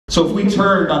So if we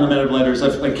turned on the Men of Letters,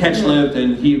 if like Ketch lived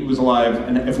and he was alive,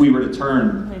 and if we were to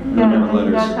turn on the Men of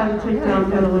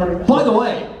Letters. By the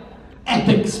way,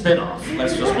 epic spin-off,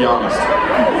 let's just be honest.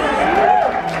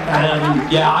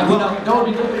 Yeah, I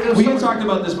think we had talked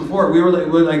about this before. We were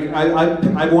like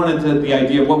I wanted the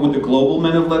idea of what would the global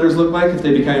Men of Letters look like if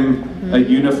they became a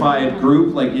unified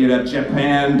group, like you'd have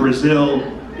Japan, Brazil,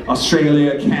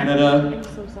 Australia, Canada,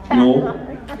 you know,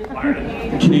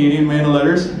 Canadian Men of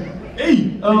Letters.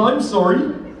 Hey, I'm sorry.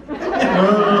 No,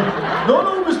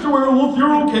 Mr. Werewolf,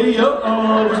 you're okay. Yeah,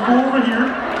 let's go over here.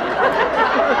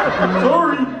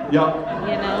 Sorry.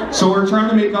 Yeah. So we're trying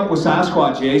to make up with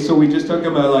Sasquatch, eh? So we just took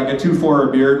him like a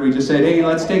 2-4 beer, and we just said, hey,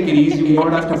 let's take it easy. We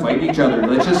don't have to fight each other.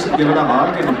 Let's just give it a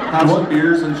hug and have some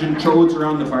beers and some chodes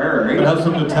around the fire, right? And have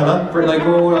some Nutella. For like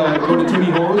go to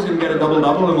Timmy Ho's and get a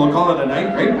double-double, and we'll call it a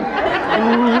night, right?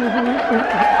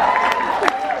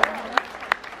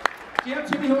 Do you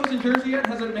have Timmy Ho's in Jersey yet?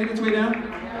 Has it made its way down?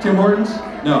 Tim Hortons?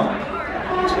 No.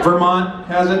 Vermont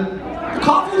has it. The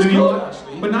coffee is good,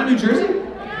 but not New Jersey?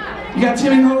 You got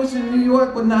Timmy Ho's in New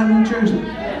York, but not New Jersey.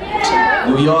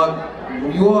 New York,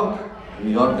 New York,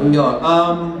 New York, New York.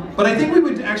 But I think we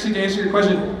would actually, to answer your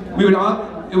question,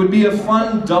 it would be a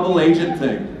fun double agent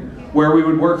thing, where we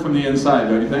would work from the inside,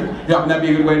 don't you think? Yeah. Wouldn't that be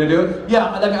a good way to do it?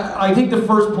 Yeah, like I think the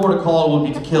first port of call would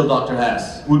be to kill Dr.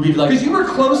 Hess. Would be like, because you were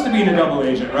close to being a double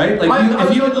agent, right? Like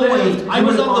if you had lived, I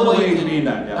was on the way to being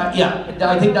that. Yeah.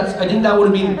 I think that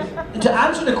would have been, to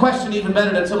answer the question even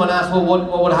better than someone asked, well,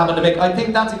 what would happen to Mick? I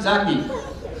think that's exactly.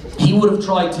 He would have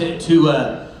tried to,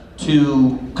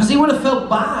 because he would have felt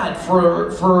bad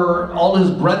for all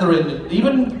his brethren,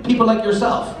 even people like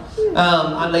yourself,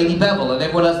 and Lady Bevel and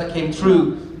everyone else that came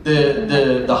through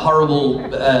the horrible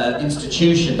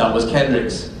institution that was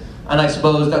Kendrick's. And I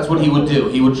suppose that's what he would do.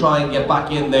 He would try and get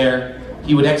back in there.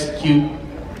 He would execute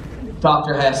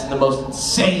Dr. Hess in the most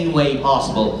insane way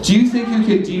possible. Do you think you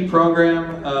could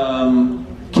deprogram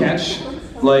Ketch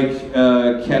like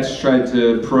Ketch tried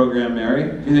to program Mary?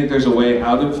 Do you think there's a way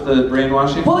out of the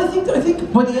brainwashing? Well, I think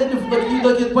by the end of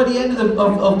by the end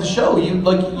of the show,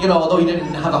 although you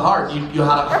didn't have a heart, you kind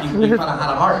of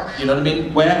had a heart. You know what I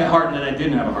mean? Well, I had a heart and then I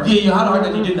didn't have a heart. Yeah, you had a heart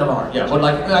and you didn't have a heart. Yeah, but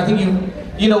like I think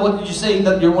you know what did you say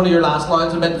that one of your last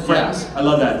lines meant to friends? Yeah, I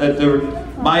love that.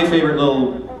 My favorite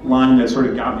little line that sort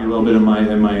of got me a little bit in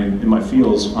my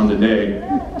feels on the day.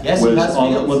 Yes, was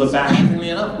all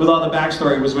the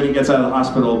backstory was when he gets out of the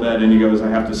hospital bed and he goes, I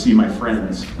have to see my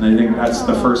friends. And I think that's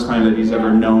the first time that he's ever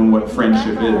known what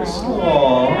friendship is.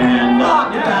 Aww. And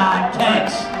God,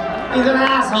 Ketch. He's an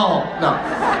asshole. No,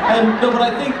 but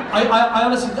I think I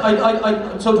honestly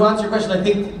so to answer your question, I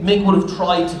think Mick would have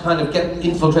tried to kind of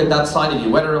infiltrate that side of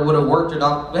you, whether it would have worked or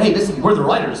not. Hey, listen, we're the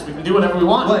writers. We can do whatever we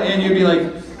want. Well, and you'd be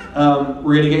like,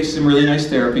 we're gonna get some really nice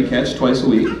therapy, Ketch, twice a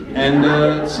week, and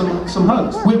some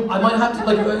hugs. I might have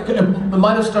to it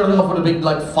might have started off with a big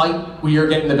fight where you're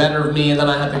getting the better of me, and then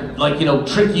I had to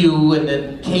trick you and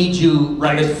then cage you,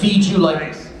 right, and feed you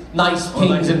nice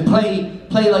things and play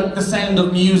like the sound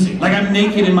of music. Like I'm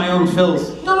naked in my own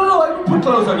filth. No, I would put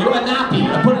clothes on you, a nappy.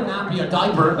 I put a nappy, a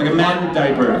diaper, like a man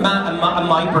diaper, a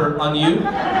miper on you,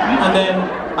 and then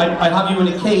I'd have you in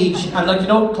a cage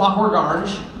and Clockwork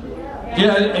Orange.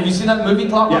 Yeah, have you seen that movie,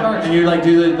 Clockwork Orange? And you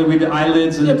do the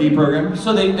eyelids and the deprogram.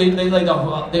 So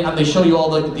they show you all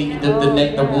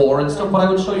the war and stuff, but I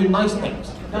would show you nice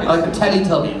things, like the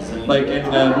Teletubbies, like in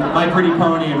My Pretty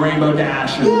Pony and Rainbow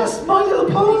Dash. And yes, My Little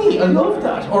Pony, I love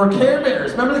that. Or Care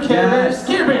Bears, remember the Care Bears?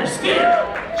 Care Bears,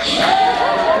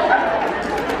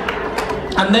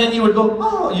 And then you would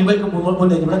go, you wake up one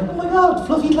day and you're like, oh my God,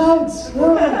 fluffy clouds.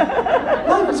 Oh,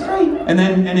 life is great. And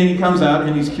then he comes out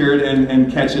and he's cured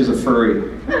and catches a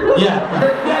furry. Yeah,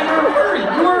 you're a furry.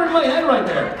 You were in my head right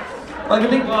there. Like a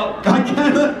big.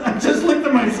 I just looked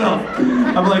at myself.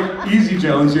 I'm like, easy,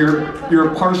 Jones. You're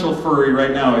a partial furry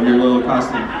right now in your little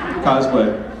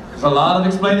cosplay. There's a lot of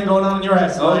explaining going on in your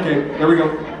head. Okay, there we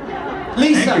go.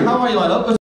 Lisa, how are you, my love?